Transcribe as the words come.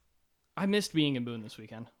I missed being in Boone this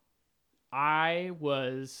weekend. I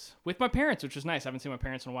was with my parents, which was nice. I haven't seen my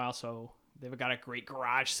parents in a while, so they've got a great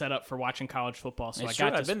garage set up for watching college football. So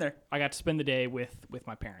I've been there. I got to spend the day with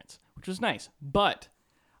my parents, which was nice. But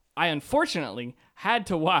I unfortunately had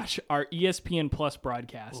to watch our ESPN Plus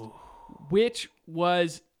broadcast, which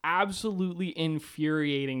was absolutely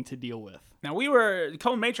infuriating to deal with. Now,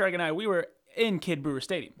 Colin Matriarch and we were in Kid Brewer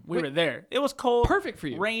Stadium. We were there. It was cold. Perfect for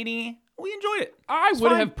you. Rainy. We enjoyed it. I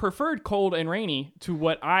would have preferred cold and rainy to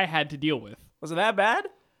what I had to deal with. Was it that bad?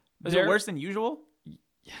 Was it worse than usual?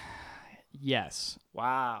 Yes.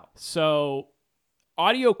 Wow. So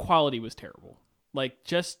audio quality was terrible. Like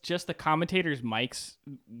just the commentators' mics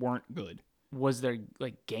weren't good. Was there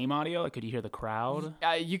like game audio? Like, could you hear the crowd?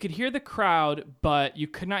 You could hear the crowd, but you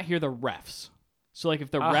could not hear the refs. So, like,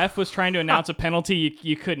 if the ref was trying to announce a penalty,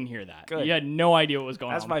 you couldn't hear that. Good. You had no idea what was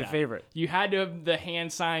going on. That's my favorite. You had to have the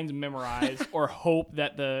hand signs memorized or hope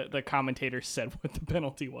that the commentator said what the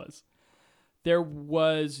penalty was. There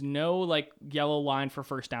was no, like, yellow line for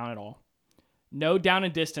first down at all. No down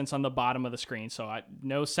and distance on the bottom of the screen. So,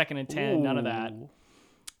 no 2nd and 10, none of that.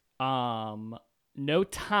 No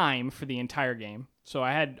time for the entire game. So,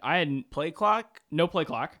 I had play clock? No play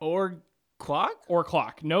clock. Or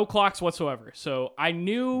clock? No clocks whatsoever. So I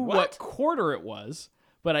knew what quarter it was,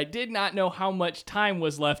 but I did not know how much time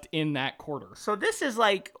was left in that quarter. So this is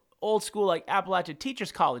like old school, like Appalachian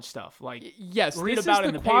Teachers College stuff. Like, yes, read this about is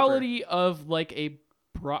in the the quality paper. of like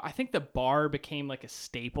I think the bar became like a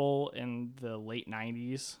staple in the late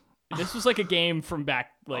 90s. This was like a game from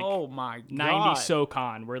back like oh my God. 90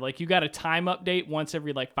 SoCon where like you got a time update once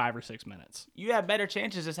every like 5 or 6 minutes. You have better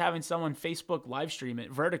chances just having someone Facebook live stream it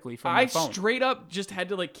vertically from their phone. I straight up just had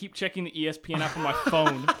to like keep checking the ESPN app on my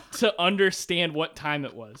phone to understand what time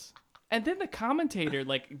it was. And then the commentator,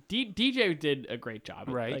 like DJ did a great job.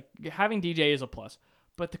 Right. Like having DJ is a plus.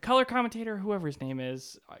 But the color commentator, whoever his name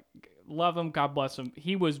is, I love him, God bless him.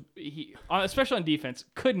 He especially on defense,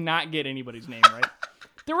 could not get anybody's name right.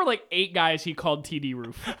 There were like 8 guys he called TD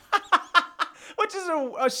Roof. Which is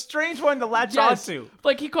a strange one to latch onto.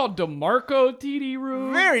 Like he called DeMarco TD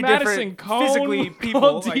Roof. Very Madison different Cone physically people.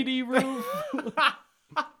 Called TD Roof.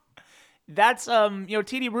 That's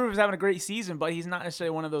TD Roof is having a great season, but he's not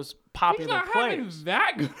necessarily one of those popular He's not players. having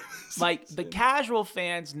that good. Like the casual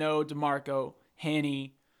fans know DeMarco,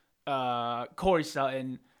 Henne, Corey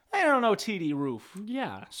Sutton. They don't know TD Roof.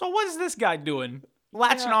 Yeah. So what is this guy doing?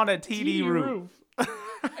 Latching on a TD Roof.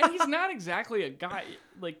 And he's not exactly a guy,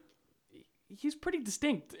 like, he's pretty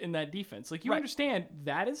distinct in that defense. Like, you understand,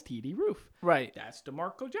 that is TD Roof. Right. That's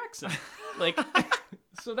DeMarco Jackson. Like,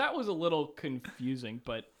 so that was a little confusing,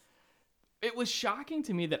 but it was shocking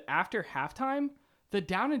to me that after halftime, the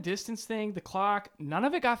down and distance thing, the clock, none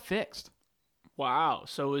of it got fixed. Wow.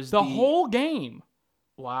 So it was the whole game.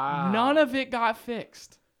 Wow. None of it got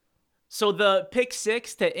fixed. So the pick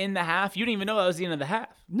 6 to end the half, you didn't even know that was the end of the half.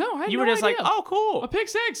 No, I had You no were just idea. like, oh, cool. A pick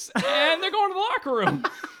 6, and they're going to the locker room.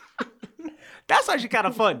 That's actually kind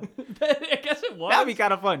of fun. I guess it was. That'd be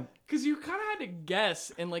kind of fun. Because you kind of had to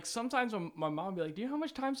guess, and like sometimes when my mom would be like, do you know how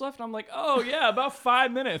much time's left? And I'm like, oh yeah, about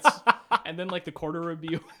 5 minutes. And then like the quarter would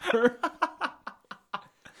be over.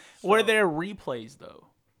 Were there replays though?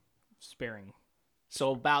 Sparing.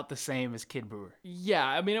 So about the same as Kid Brewer. Yeah,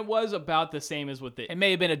 I mean, it was about the same as what It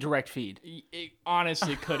may have been a direct feed. It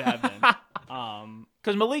honestly could have been.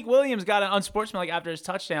 Because Malik Williams got an unsportsmanlike after his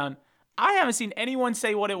touchdown. I haven't seen anyone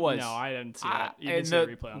say what it was. No, I didn't see that. You didn't see a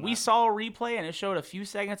replay on we that. saw a replay, and it showed a few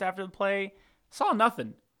seconds after the play. Saw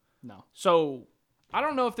nothing. No. So I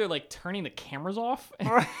don't know if they're like turning the cameras off.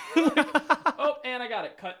 Oh, and I got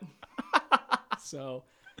it. Cut. So,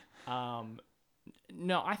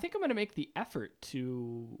 no, I think I'm going to make the effort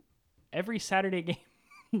to every Saturday game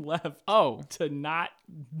left to not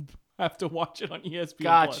have to watch it on ESPN+.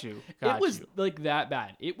 Got you. It was like that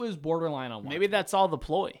bad. It was borderline on maybe that's all the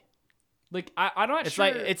ploy. Like, I'm not it's sure.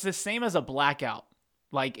 Like, it's the same as a blackout.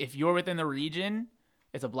 Like, if you're within the region,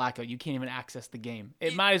 it's a blackout. You can't even access the game.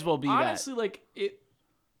 It might as well be honestly, that. like,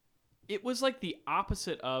 it was like the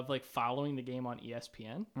opposite of like following the game on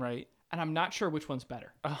ESPN. Right. And I'm not sure which one's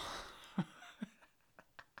better.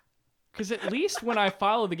 Because at least when I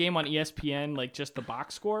follow the game on ESPN, like just the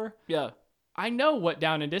box score, I know what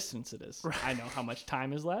down and distance it is. Right. I know how much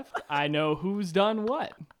time is left. I know who's done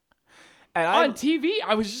what. And on TV,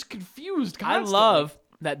 I was just confused constantly. I love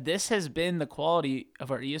that this has been the quality of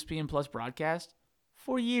our ESPN Plus broadcast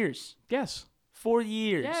for years. Yes. 4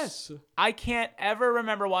 years. Yes. I can't ever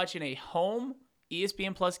remember watching a home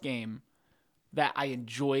ESPN Plus game that I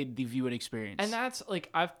enjoyed the viewing experience. And that's like,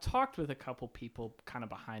 I've talked with a couple people kind of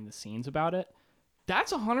behind the scenes about it.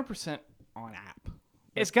 That's 100% on app.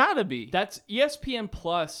 It's gotta be. That's ESPN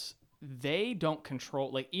Plus. They don't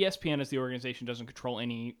control, like ESPN as the organization doesn't control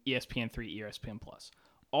any ESPN3, ESPN Plus.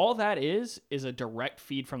 All that is a direct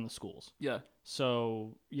feed from the schools. Yeah.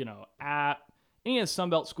 So, at any of the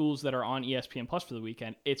Sunbelt schools that are on ESPN Plus for the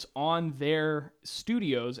weekend, it's on their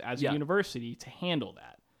studios as a university to handle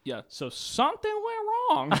that. Yeah. So something went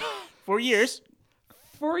wrong. For years.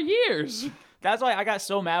 For years. That's why I got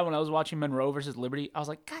so mad when I was watching Monroe versus Liberty. I was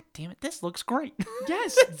like, God damn it, this looks great.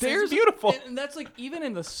 Yes, It's beautiful. And that's like, even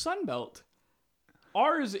in the Sun Belt,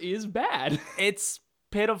 ours is bad. It's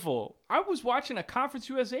pitiful. I was watching a Conference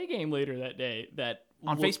USA game later that day.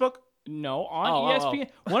 On Facebook? No, on ESPN.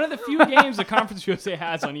 One of the few games the Conference USA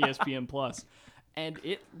has on ESPN Plus, and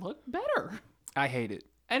it looked better. I hate it.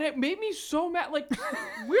 And it made me so mad. Like,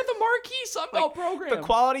 we're the marquee Sun Belt program. The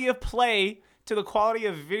quality of play to the quality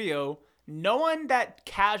of video. No one that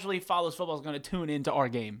casually follows football is going to tune into our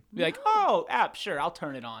game. Be like, oh, app, sure, I'll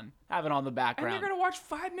turn it on. Have it on the background. And they're going to watch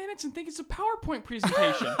 5 minutes and think it's a PowerPoint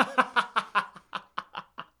presentation.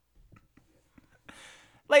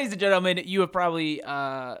 Ladies and gentlemen, you have probably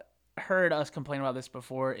heard us complain about this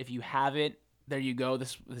before. If you haven't, there you go.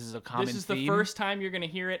 This is a common theme. This is the first time you're going to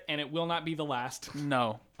hear it, and it will not be the last.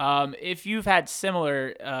 No. If you've had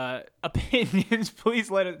similar opinions, please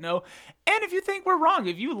let us know. And if you think we're wrong,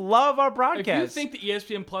 if you love our broadcast. If you think the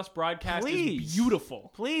ESPN Plus broadcast is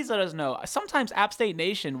beautiful. Please let us know. Sometimes App State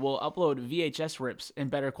Nation will upload VHS rips in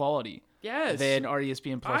better quality. Yes. Than our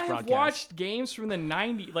ESPN Plus broadcast. I have watched games from the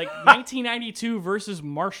 90s, like 1992 versus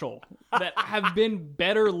Marshall, that have been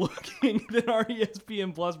better looking than our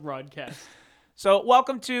ESPN Plus broadcast. So,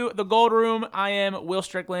 welcome to the Gold Room. I am Will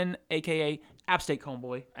Strickland, a.k.a. App State Cone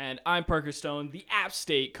Boy. And I'm Parker Stone, the App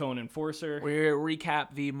State Cone Enforcer. We'll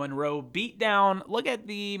recap the Monroe beatdown, look at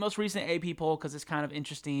the most recent AP poll because it's kind of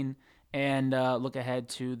interesting, and look ahead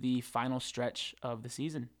to the final stretch of the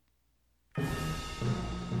season.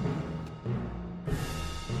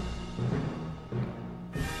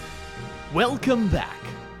 Welcome back.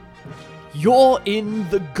 You're in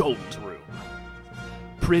the Gold Room.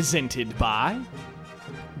 Presented by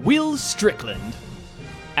Will Strickland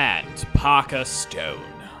and Parker Stone.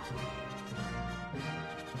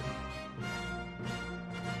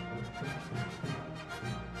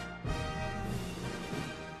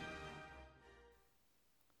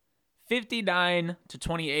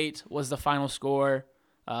 (59-28) was the final score.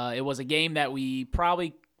 It was a game that we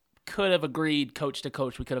probably could have agreed coach to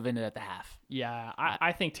coach. We could have ended at the half. Yeah,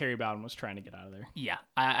 I think Terry Bowden was trying to get out of there. Yeah,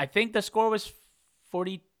 I think the score was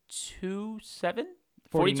 42-7?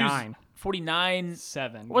 49.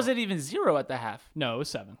 49-7. Was it even 0 at the half? No, it was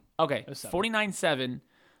 7. Okay, 49-7,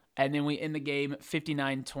 and then we end the game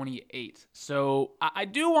 59-28. So I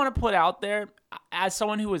do want to put out there, as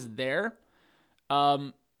someone who was there,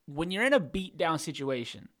 when you're in a beatdown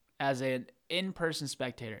situation as an in-person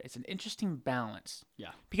spectator, it's an interesting balance.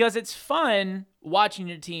 Yeah. Because it's fun watching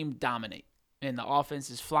your team dominate. And the offense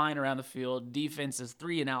is flying around the field. Defense is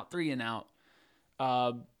 3 and out.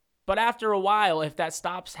 But after a while, if that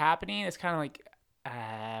stops happening, it's kind of like,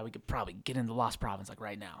 we could probably get into Lost Province like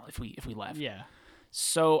right now if we left. Yeah.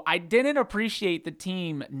 So I didn't appreciate the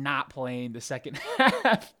team not playing the second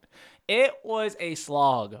half. It was a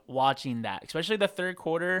slog watching that, especially the third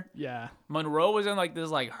quarter. Yeah. Monroe was in like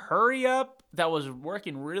this hurry up that was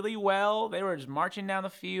working really well. They were just marching down the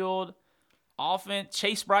field. Offense,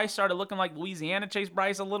 Chase Bryce started looking like Louisiana Chase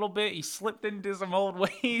Bryce a little bit. He slipped into some old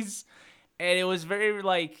ways. And it was very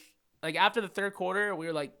like after the third quarter, we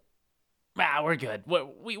were like, we're good.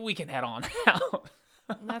 We can head on now.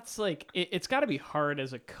 That's it's got to be hard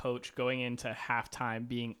as a coach going into halftime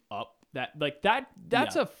being up.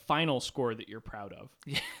 That's a final score that you're proud of.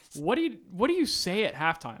 Yes. What do you say at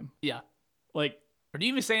halftime? Yeah. Or do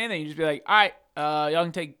you even say anything? You just be like, all right, y'all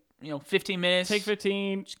can take 15 minutes. Take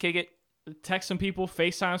 15. Just kick it. Text some people,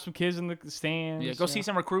 FaceTime some kids in the stands. Yeah, go see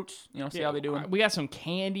some recruits. See how they doing. We got some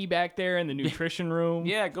candy back there in the nutrition room.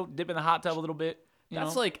 Yeah, go dip in the hot tub a little bit.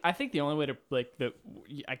 That's I think the only way to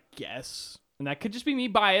I guess, and that could just be me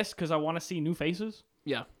biased because I want to see new faces.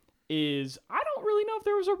 Yeah, is I don't really know if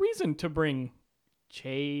there was a reason to bring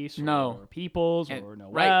Chase or Peoples or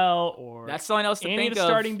Noel or that's something else to any think of the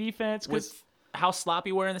starting defense because how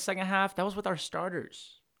sloppy we were in the second half. That was with our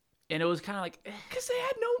starters, and it was kind of because they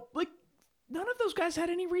had none of those guys had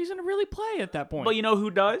any reason to really play at that point. But you know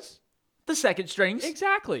who does? The second strings.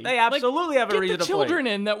 Exactly. They absolutely have a reason to play. Get the children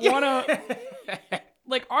in that want to...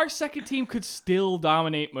 our second team could still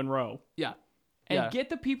dominate Monroe. Yeah. And get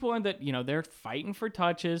the people in that, they're fighting for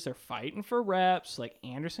touches. They're fighting for reps, like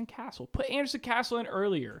Anderson Castle. Put Anderson Castle in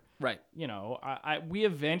earlier. Right. We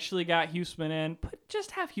eventually got Huseman in.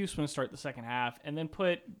 Just have Huseman start the second half, and then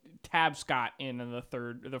put Tab Scott in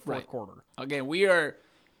the fourth quarter. Again, we are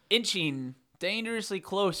inching dangerously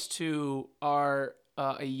close to our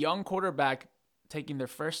a young quarterback taking their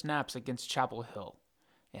first snaps against Chapel Hill.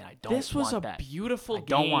 And I don't want that. This was a beautiful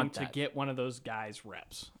game to get one of those guys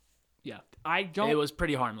reps. Yeah. It was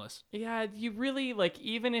pretty harmless. Yeah, you really,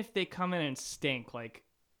 even if they come in and stink,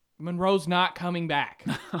 Monroe's not coming back.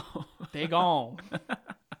 They gone.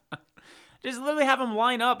 Just literally have them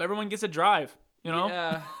line up. Everyone gets a drive,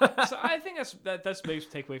 Yeah. So I think that's the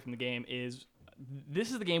biggest takeaway from the game is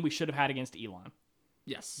this is the game we should have had against Elon.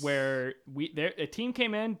 Yes. Where a team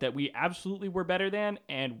came in that we absolutely were better than,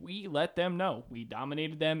 and we let them know. We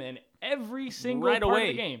dominated them in every single part of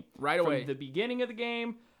the game. From the beginning of the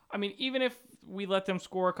game. I mean, even if we let them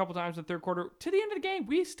score a couple times in the third quarter, to the end of the game,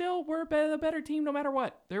 we still were the better team no matter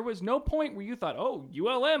what. There was no point where you thought,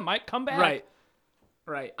 ULM might come back.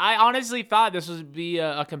 Right. I honestly thought this would be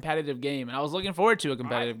a competitive game, and I was looking forward to a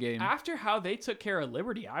competitive game. After how they took care of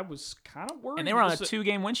Liberty, I was kind of worried. And they were on a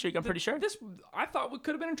 2-game win streak, I'm pretty sure. I thought it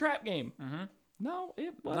could have been a trap game. Mm-hmm. No,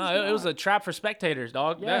 it was not. It was a trap for spectators,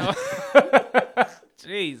 dog. Yeah.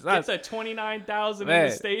 Jeez. It's a 29,000 in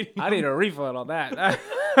the stadium. I need a refund on that.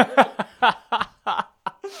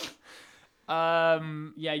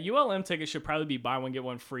 ULM tickets should probably be buy one get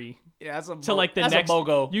one free. Yeah, that's a next a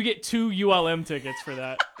BOGO. You get 2 ULM tickets for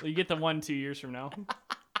that. You get the 1 2 years from now.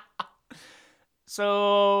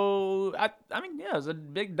 So it was a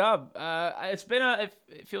big dub.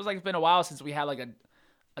 It feels like it's been a while since we had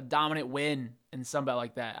a dominant win in Sunbelt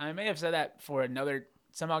like that. I may have said that for another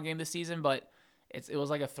Sunbelt game this season, but it was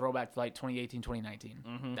like a throwback to 2018, 2019.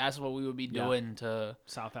 Mm-hmm. That's what we would be doing to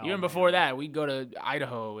South Alabama. Even before that, we'd go to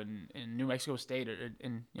Idaho and New Mexico State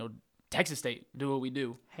and Texas State, do what we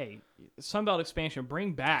do. Hey, Sunbelt expansion,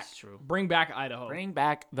 bring back Idaho. Bring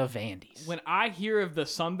back the Vandies. When I hear of the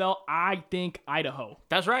Sunbelt, I think Idaho.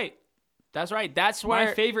 That's right. That's where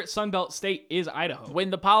my favorite Sunbelt state is Idaho. When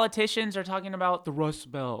the politicians are talking about the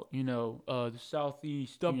Rust Belt, the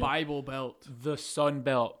Southeast, the Bible Belt, the Sun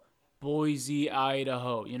Belt, Boise,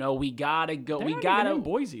 Idaho. We gotta go. They're we not gotta even in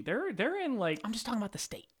Boise. They're in I'm just talking about the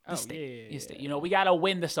state. The state. Yeah. State. We gotta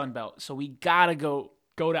win the Sun Belt, so we gotta go.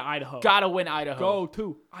 Go to Idaho. Gotta win Idaho. Go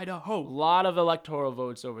to Idaho. A lot of electoral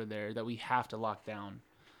votes over there that we have to lock down.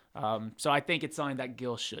 So I think it's something that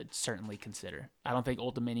Gil should certainly consider. I don't think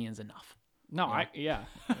Old Dominion's enough. No,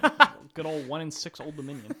 good old 1-6 Old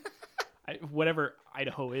Dominion. Whatever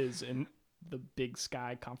Idaho is in the Big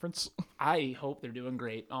Sky Conference. I hope they're doing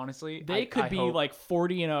great, honestly. They could be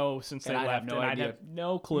 40-0 since they left, I'd have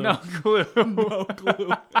no clue. No clue. No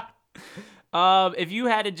clue. If you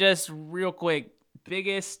had to just real quick,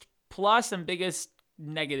 biggest plus and biggest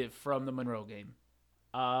negative from the Monroe game.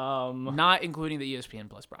 Not including the ESPN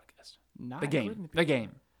Plus broadcast. The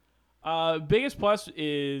game. Biggest plus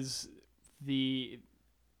is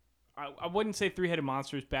I wouldn't say three-headed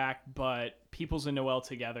monsters back, but Peoples and Noel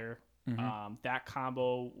together. Mm-hmm. That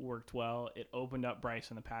combo worked well. It opened up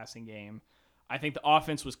Bryce in the passing game. I think the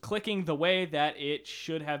offense was clicking the way that it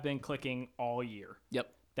should have been clicking all year. Yep.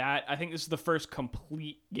 I think this is the first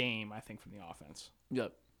complete game, I think, from the offense.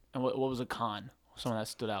 Yep. And what was a con? Something that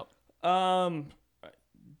stood out.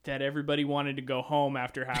 That everybody wanted to go home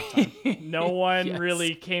after halftime. No one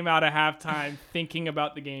really came out of halftime thinking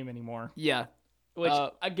about the game anymore. Yeah. Which,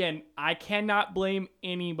 again, I cannot blame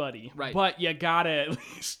anybody. Right. But you gotta at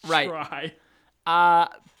least try.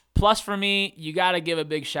 Plus for me, you gotta give a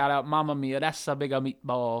big shout out. Mamma mia, that's a big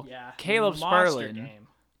meatball. Yeah. Caleb Monster Sperlin, game.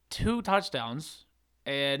 2 touchdowns.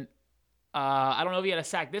 And I don't know if he had a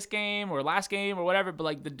sack this game or last game or whatever,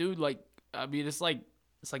 but the dude, it's like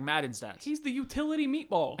Madden stats. He's the utility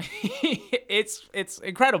meatball. It's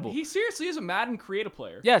incredible. He seriously is a Madden creative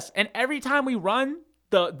player. Yes, and every time we run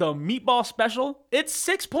the meatball special, it's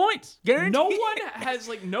 6 points. Guaranteed.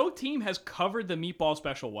 No team has covered the meatball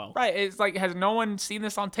special well. Right. It's has no one seen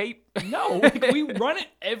this on tape? No. We run it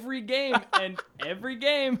every game, and every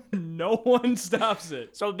game, no one stops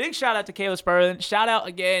it. So big shout out to Caleb Sperlin. Shout out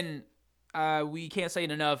again, we can't say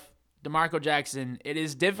it enough, DeMarco Jackson. It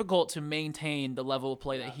is difficult to maintain the level of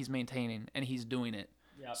play that he's maintaining, and he's doing it.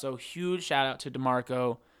 Yep. So huge shout out to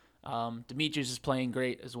DeMarco. Demetrius is playing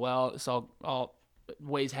great as well. It's all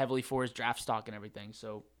weighs heavily for his draft stock and everything.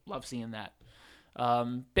 So love seeing that.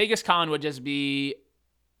 Biggest con would just be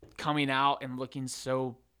coming out and looking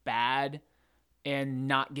so bad and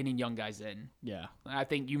not getting young guys in. Yeah. I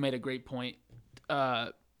think you made a great point.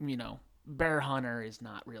 Bear Hunter is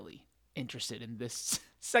not really interested in this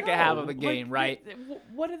second half of the game, right?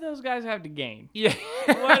 What do those guys have to gain? Yeah.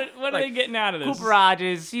 What are Like, they getting out of this? Cooper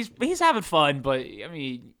Rodgers, he's having fun, but I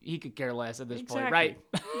mean, he could care less at this point, right?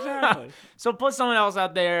 Exactly. So put someone else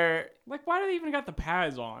out there. Like, why do they even got the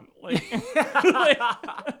pads on? Like,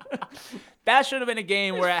 that should have been a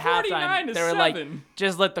game where at halftime they were like,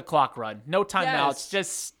 just let the clock run. No timeouts.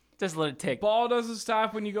 Yes. Just let it tick. Ball doesn't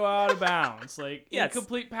stop when you go out of bounds. Like, Yes.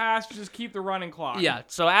 incomplete pass, just keep the running clock. Yeah.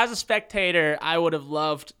 So as a spectator, I would have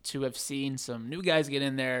loved to have seen some new guys get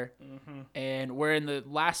in there. Mm-hmm. And we're in the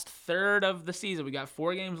last third of the season. We got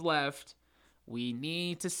 4 games left. We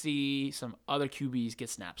need to see some other QBs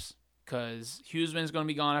get snaps because Huseman's going to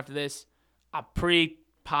be gone after this. I'm pretty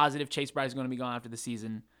positive Chase Bryce is going to be gone after the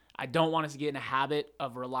season. I don't want us to get in a habit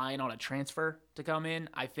of relying on a transfer to come in.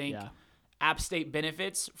 I think App State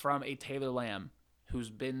benefits from a Taylor Lamb who's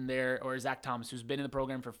been there, or Zach Thomas who's been in the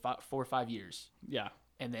program for 4 or 5 years. Yeah.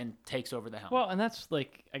 And then takes over the helm. Well, and that's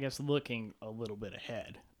like, I guess, looking a little bit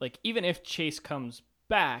ahead. Like, even if Chase comes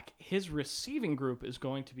back, his receiving group is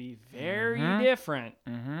going to be very different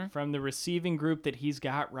from the receiving group that he's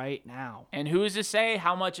got right now. And who is to say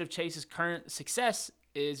how much of Chase's current success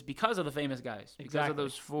is because of the famous guys? Because of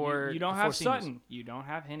those 4 You don't have seniors. Sutton. You don't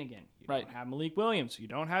have Hennigan. You Right. don't have Malik Williams. You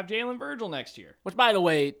don't have Jalen Virgil next year. Which, by the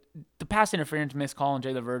way, the pass interference missed call on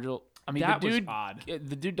Jalen Virgil. I mean, That the dude, was odd.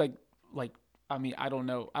 The dude, like, I mean, I don't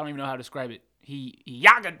know. I don't even know how to describe it. He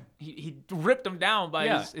ripped him down by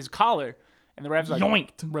his collar, and the ref's like,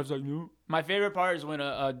 yoinked. The ref's like, no. My favorite part is when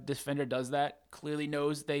a defender does that, clearly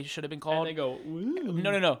knows they should have been called. And they go, ooh.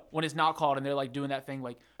 No. When it's not called, and they're like doing that thing,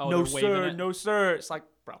 like, Oh, no they're waving sir, it? no sir. It's like,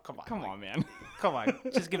 bro, come on, Come on, man. come on,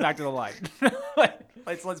 just get back to the line.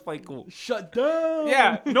 Let's play cool. Shut down.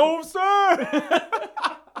 Yeah, no sir.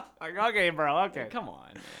 Like, okay, bro, okay. Come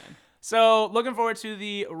on, man. So, looking forward to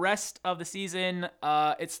the rest of the season.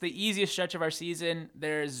 It's the easiest stretch of our season.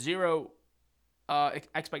 There's zero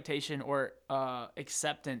expectation or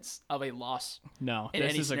acceptance of a loss. No, in this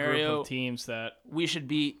any is a scenario. group of teams that We should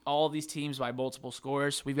beat all of these teams by multiple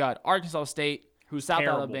scores. We've got Arkansas State, Who's South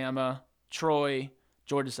terrible. Alabama, Troy,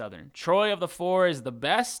 Georgia Southern. Troy of the 4 is the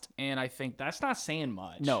best, and I think that's not saying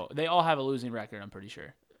much. no, they all have a losing record, I'm pretty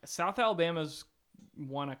sure. South Alabama's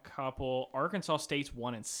won a couple. Arkansas State's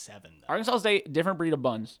 1-7 though. Arkansas State, different breed of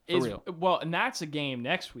buns, for real. Well, and that's a game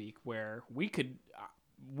next week where we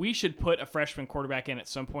should put a freshman quarterback in at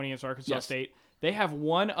some point against Arkansas State. They have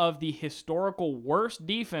one of the historical worst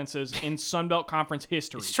defenses in Sun Belt Conference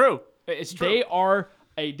history. It's true. It's true. They are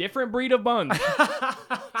a different breed of buns,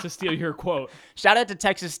 to steal your quote. Shout out to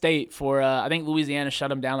Texas State for, I think Louisiana shut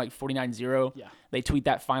them down like 49-0. Yeah. They tweet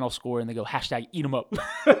that final score and they go, #eat them up.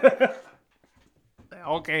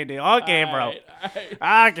 Okay, dude. Okay, bro.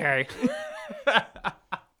 Okay.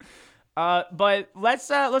 But let's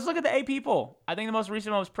look at the AP poll. I think the most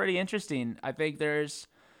recent one was pretty interesting. I think there's,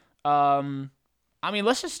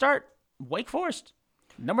 let's just start Wake Forest,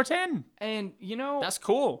 number 10. And, That's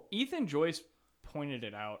cool. Ethan Joyce pointed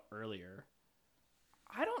it out earlier.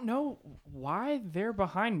 I don't know why they're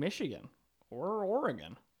behind Michigan or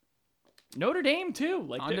Oregon. Notre Dame too.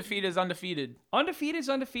 Like Undefeated is undefeated. Undefeated is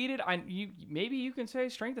undefeated. Maybe you can say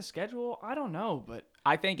strength of schedule. I don't know, but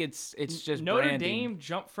I think it's just Notre branding. Dame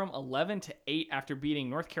jumped from 11-8 after beating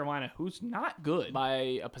North Carolina, who's not good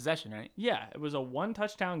By a possession, right? Yeah, it was a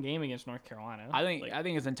 1-touchdown game against North Carolina. I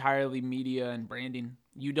think it's entirely media and branding.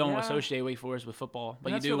 You don't associate Wake Forest with football,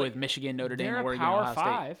 but you do with Michigan, Notre Dame, Oregon, Ohio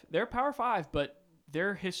State. They're Power 5, but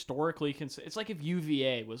they're historically it's like if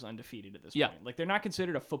UVA was undefeated at this point. Like they're not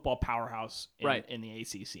considered a football powerhouse in the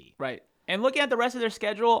ACC. Right. And looking at the rest of their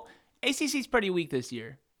schedule, ACC's pretty weak this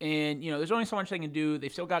year. And, there's only so much they can do.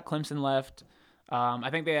 They've still got Clemson left. I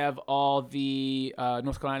think they have all the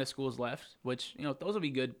North Carolina schools left, which, those will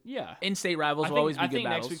be good. Yeah. In-state rivals will always be good battles. I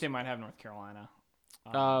think next week they might have North Carolina.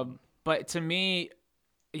 But to me,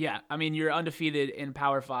 you're undefeated in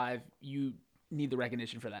Power 5. You need the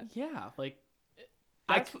recognition for that. Yeah, like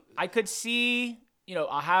I could see,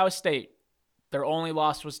 Ohio State, their only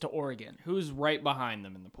loss was to Oregon. Who's right behind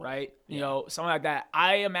them in the poll. Right? Something like that.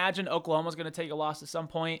 I imagine Oklahoma's going to take a loss at some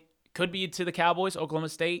point. Could be to the Cowboys, Oklahoma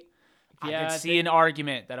State. Yeah, I could see an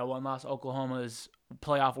argument that a one-loss Oklahoma is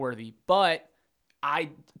playoff worthy. But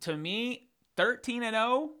to me,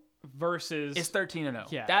 13-0 versus is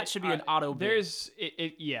 13-0. Yeah, that should be an auto bid. There's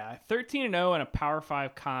 13-0 in a Power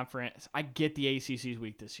 5 conference. I get the ACC's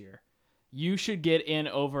weak this year. You should get in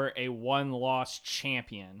over a one-loss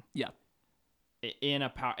champion. Yeah. In a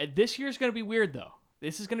power. This year's going to be weird though.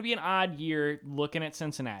 This is going to be an odd year looking at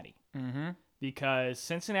Cincinnati. Mm-hmm. Because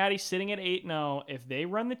Cincinnati's sitting at 8-0. If they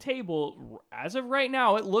run the table, as of right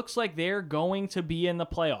now, it looks like they're going to be in the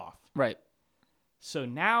playoff. Right. So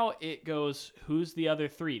now it goes, who's the other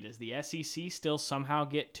 3? Does the SEC still somehow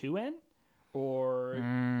get 2 in? Or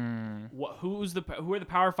who are the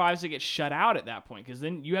Power 5s that get shut out at that point? Because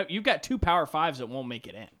then you've got 2 Power 5s that won't make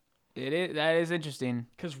it in. That is interesting.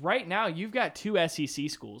 Because right now you've got 2 SEC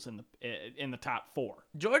schools in the top 4.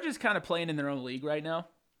 Georgia's kind of playing in their own league right now.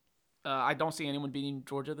 I don't see anyone beating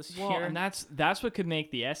Georgia this year. And that's what could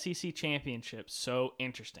make the SEC championship so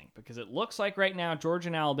interesting, because it looks like right now Georgia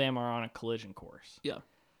and Alabama are on a collision course. Yeah.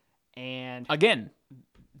 And again,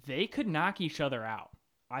 they could knock each other out.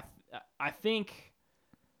 I think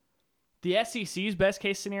the SEC's best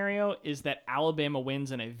case scenario is that Alabama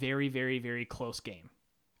wins in a very, very, very close game.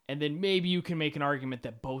 And then maybe you can make an argument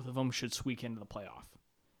that both of them should squeak into the playoff.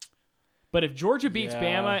 But if Georgia beats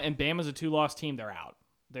Bama and Bama's a 2-loss team, they're out.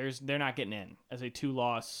 They're not getting in as a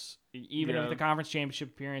 2-loss. Even if the conference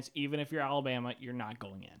championship appearance, even if you're Alabama, you're not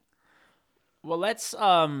going in. Well, let's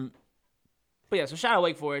so shout out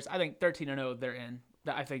Wake Forest. I think 13-0, they're in.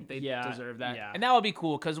 I think they deserve that. Yeah. And that would be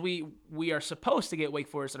cool because we are supposed to get Wake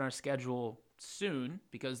Forest on our schedule soon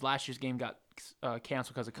because last year's game got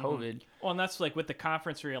canceled because of COVID. Well, and that's like with the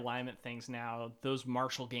conference realignment things now, those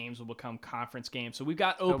Marshall games will become conference games. So we've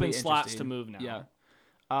got open slots to move now. Yeah.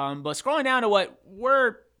 But scrolling down to what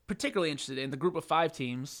we're particularly interested in, the group of 5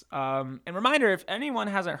 teams. And reminder, if anyone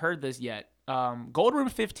hasn't heard this yet, Gold Room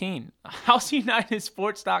 15,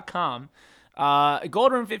 HouseUnitedSports.com.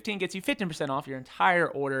 Gold Room 15 gets you 15% off your entire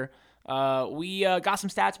order. We got some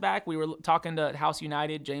stats back. We were talking to House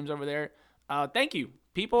United, James over there. Thank you.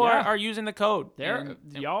 People are using the code.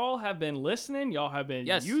 Y'all have been listening. Y'all have been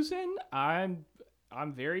using.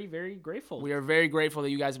 I'm very, very grateful. We are very grateful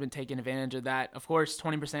that you guys have been taking advantage of that. Of course,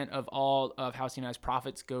 20% of all of House United's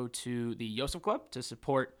profits go to the Yosef Club to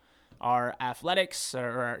support our athletics,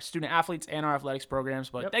 or our student athletes and our athletics programs.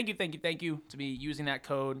 But thank you to be using that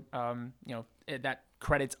code. That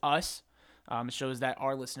credits us. It shows that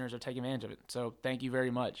our listeners are taking advantage of it. So thank you very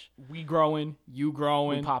much. We growing, you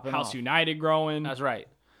growing, House United growing. That's right.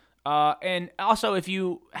 And also, if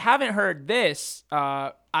you haven't heard this,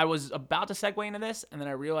 I was about to segue into this, and then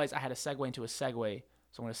I realized I had to segue into a segue.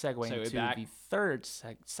 So I'm going to segue into the third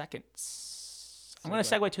second. I'm going to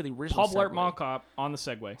segue to the original Paul Blart Mall Cop on the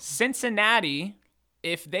segue. Cincinnati,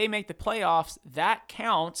 if they make the playoffs, that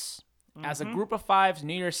counts as a group of 5's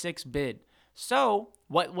New Year's 6 bid. So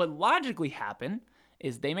what would logically happen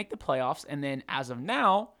is they make the playoffs, and then as of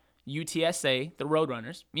now, UTSA, the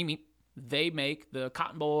Roadrunners, they make the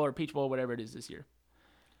Cotton Bowl or Peach Bowl, whatever it is this year.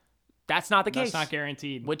 That's not the case. That's not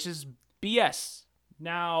guaranteed. Which is BS.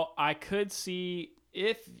 Now, I could see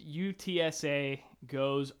if UTSA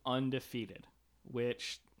goes undefeated,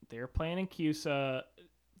 which they're playing in CUSA,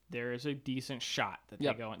 there is a decent shot that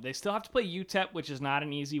they go in. They still have to play UTEP, which is not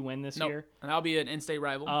an easy win this year. And that'll be an in-state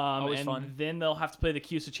rival. Always fun. Then they'll have to play the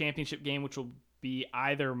CUSA championship game, which will be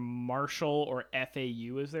either Marshall or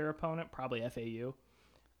FAU as their opponent, probably FAU.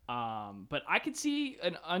 But I could see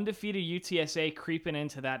an undefeated UTSA creeping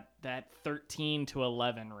into that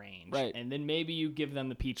 13-11 range. Right. And then maybe you give them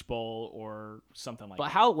the Peach Bowl or something like that.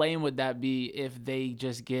 But how lame would that be if they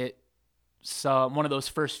just get one of those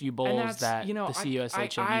first few bowls that the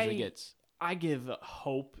CUSA usually gets? I give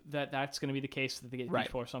hope that that's going to be the case, that they get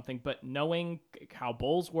Peach Bowl or something. But knowing how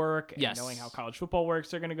bowls work and knowing how college football works,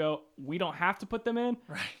 they're going to go, we don't have to put them in.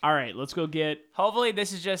 Right. All right, let's go get Hopefully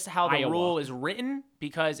this is just how the rule is written,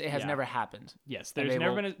 because it has never happened. Yes, there's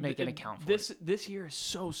never been make an account for this. This year is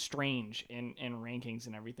so strange in rankings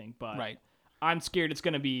and everything. But I'm scared it's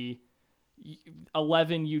going to be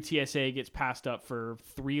 11 UTSA gets passed up for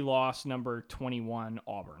 3-loss number 21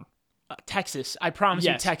 Auburn. Texas. I promise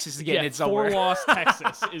you Texas is getting it somewhere. 4-loss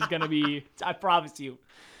Texas is going to be... I promise you.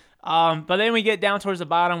 But then we get down towards the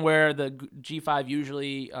bottom where the G5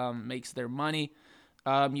 usually makes their money.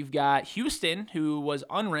 You've got Houston, who was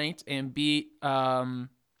unranked and beat...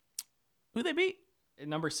 who they beat?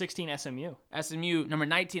 Number 16 SMU. Number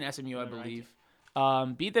 19 SMU, I believe.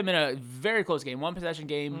 Beat them in a very close game. 1-possession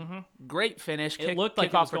game. Great finish. It looked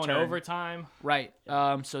like it was going overtime. Right.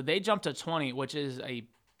 So they jumped to 20, which is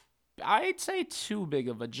I'd say too big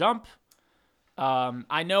of a jump.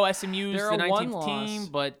 I know SMU's the 19th team,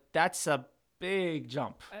 but that's a big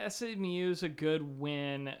jump. SMU's a good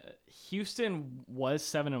win. Houston was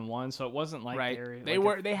 7-1, so it wasn't like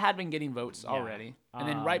they had been getting votes already. And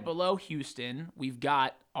then right below Houston, we've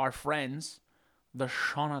got our friends, the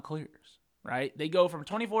Chanticleers. Right? They go from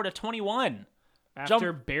 24 to 21.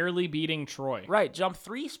 After barely beating Troy. Right. Jump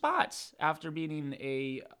 3 spots after beating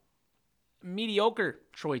a mediocre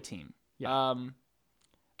Troy team. Yeah.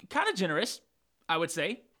 Kind of generous, I would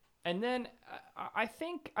say. And then I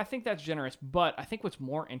think that's generous, but I think what's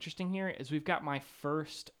more interesting here is we've got my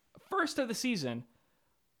first of the season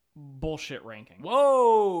bullshit ranking.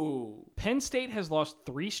 Whoa! Penn State has lost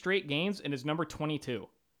 3 straight games and is number 22.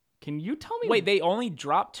 Can you tell me? Wait, they only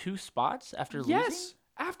dropped 2 spots after losing? Yes,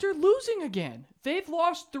 after losing again. They've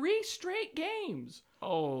lost 3 straight games.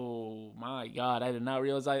 Oh my God! I did not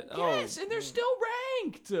realize Yes, and they're still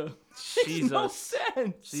ranked. Jesus. Makes no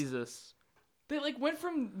sense. Jesus. They like went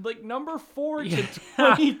from like number 4 to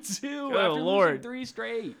 22 after Lord. losing 3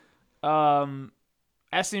 straight.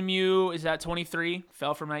 SMU is at 23,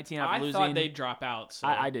 fell from 19 after losing. I thought they'd drop out. So.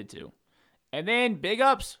 I did too. And then big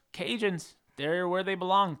ups, Cajuns. They're where they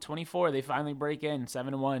belong. 24. They finally break in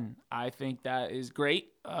 7-1. I think that is great.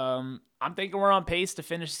 I'm thinking we're on pace to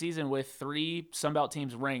finish the season with 3 Sunbelt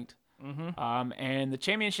teams ranked. Mm-hmm. And the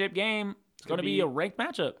championship game is going to be a ranked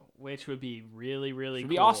matchup, which would be really, really cool.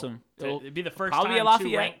 Be awesome. It'd be the first time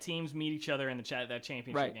 2 ranked teams meet each other in that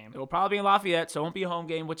championship game. It will probably be in Lafayette, so it won't be a home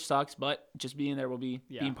game, which sucks. But just being there will be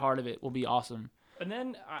being part of it will be awesome. And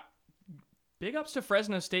then. Big ups to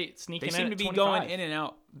Fresno State sneaking in. They seem to be 25. going in and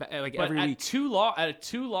out like every week. At a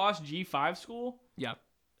 2-loss G5 school. Yeah,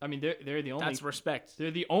 I mean they're the only. That's respect.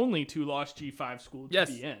 They're the only 2-loss G5 school to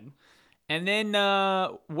be in. And then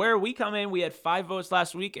where we come in, we had 5 votes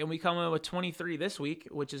last week, and we come in with 23 this week,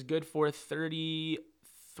 which is good for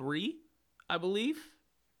 33, I believe.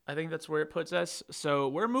 I think that's where it puts us. So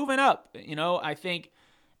we're moving up. I think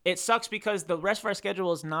it sucks because the rest of our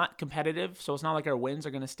schedule is not competitive, so it's not like our wins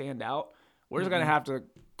are going to stand out. We're just going to have to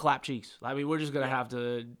clap cheeks. I mean, we're just going to have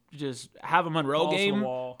to just have a Monroe Balls game,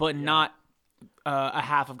 but not a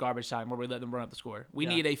half of garbage time where we let them run up the score. We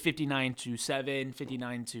need a 59-7,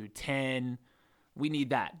 59-10. We need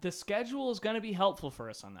that. The schedule is going to be helpful for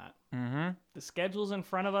us on that. Mm-hmm. The schedule's in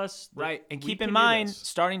front of us. Right. And keep in mind,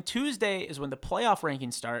 starting Tuesday is when the playoff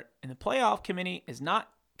rankings start, and the playoff committee is not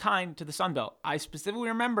kind to the Sun Belt. I specifically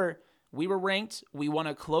remember we were ranked. We won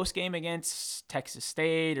a close game against Texas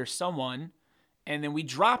State or someone, and then we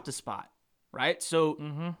dropped a spot, right?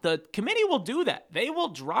 So the committee will do that. They will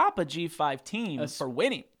drop a G5 team for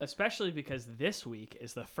winning. Especially because this week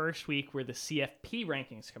is the first week where the CFP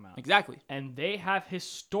rankings come out. Exactly. And they have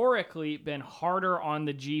historically been harder on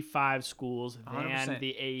the G5 schools than 100%.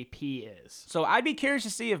 the AP is. So I'd be curious to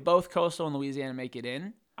see if both Coastal and Louisiana make it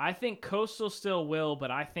in. I think Coastal still will, but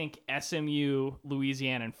I think SMU,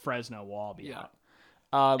 Louisiana, and Fresno will all be out.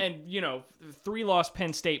 And, 3-loss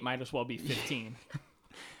Penn State might as well be 15.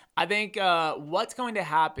 I think what's going to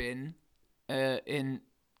happen, in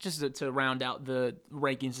just to round out the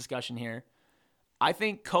rankings discussion here, I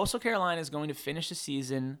think Coastal Carolina is going to finish the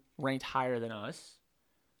season ranked higher than us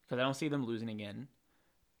because I don't see them losing again.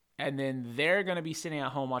 And then they're going to be sitting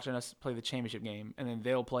at home watching us play the championship game, and then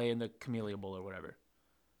they'll play in the Camellia Bowl or whatever,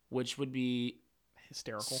 which would be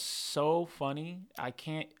hysterical. So funny. I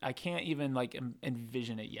can't even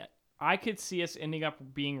envision it yet. I could see us ending up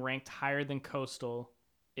being ranked higher than Coastal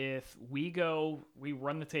if we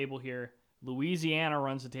run the table here, Louisiana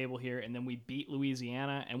runs the table here, and then we beat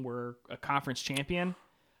Louisiana and we're a conference champion.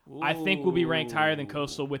 Ooh. I think we'll be ranked higher than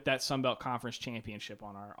Coastal with that Sun Belt Conference championship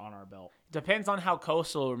on our belt. Depends on how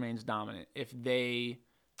Coastal remains dominant. If they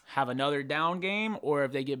have another down game or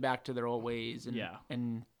if they get back to their old ways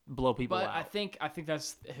and blow people out. I think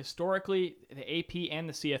that's historically the AP and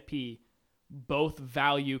the CFP both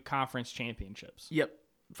value conference championships. Yep,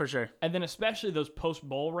 for sure. And then especially those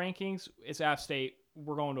post-bowl rankings, it's App State,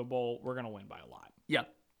 we're going to a bowl, we're going to win by a lot.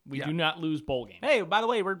 Yep. We do not lose bowl games. Hey, by the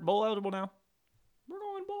way, we're bowl eligible now. We're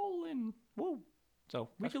going bowling. Whoa. So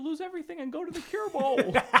we could lose everything and go to the Cure Bowl.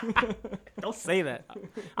 Don't say that.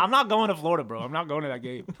 I'm not going to Florida, bro. I'm not going to that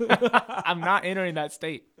game. I'm not entering that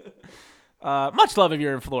state. Much love if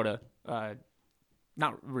you're in Florida.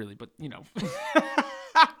 Not really, but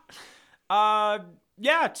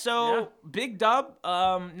big dub.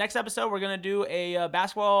 Next episode, we're going to do a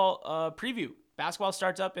basketball preview. Basketball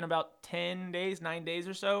starts up in about 9 days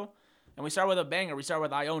or so. And we start with a banger. We start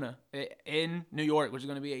with Iona in New York, which is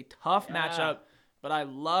going to be a tough matchup. But I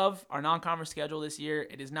love our non-conference schedule this year.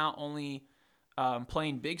 It is not only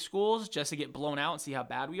playing big schools just to get blown out and see how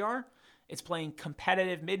bad we are. It's playing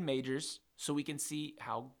competitive mid-majors so we can see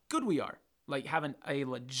how good we are. Like having a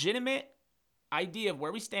legitimate idea of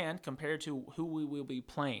where we stand compared to who we will be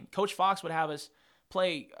playing. Coach Fox would have us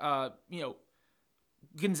play,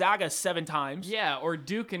 Gonzaga 7 times. Yeah, or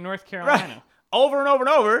Duke in North Carolina. Right. Over and over and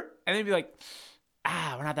over. And then be like,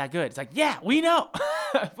 we're not that good. It's like, yeah, we know.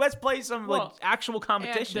 Let's play some actual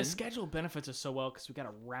competition. And the schedule benefits us so well because we got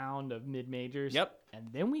a round of mid-majors. Yep. And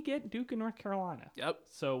then we get Duke and North Carolina. Yep.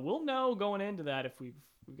 So we'll know going into that if we've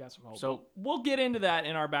We've got some hope. So we'll get into that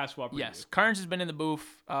in our basketball preview. yes, Kearns has been in the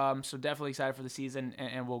booth, so definitely excited for the season,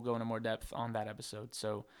 and we'll go into more depth on that episode.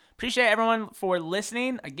 So appreciate everyone for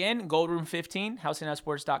listening. Again, Gold Room 15,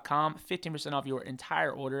 HalcyNetSports.com, 15% off your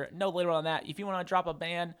entire order. No later on that. If you want to drop a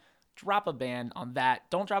band on that.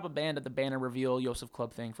 Don't drop a band at the banner reveal Yosef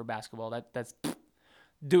Club thing for basketball. That's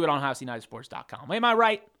do it on HalcyNetSports.com. Am I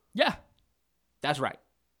right? Yeah. That's right.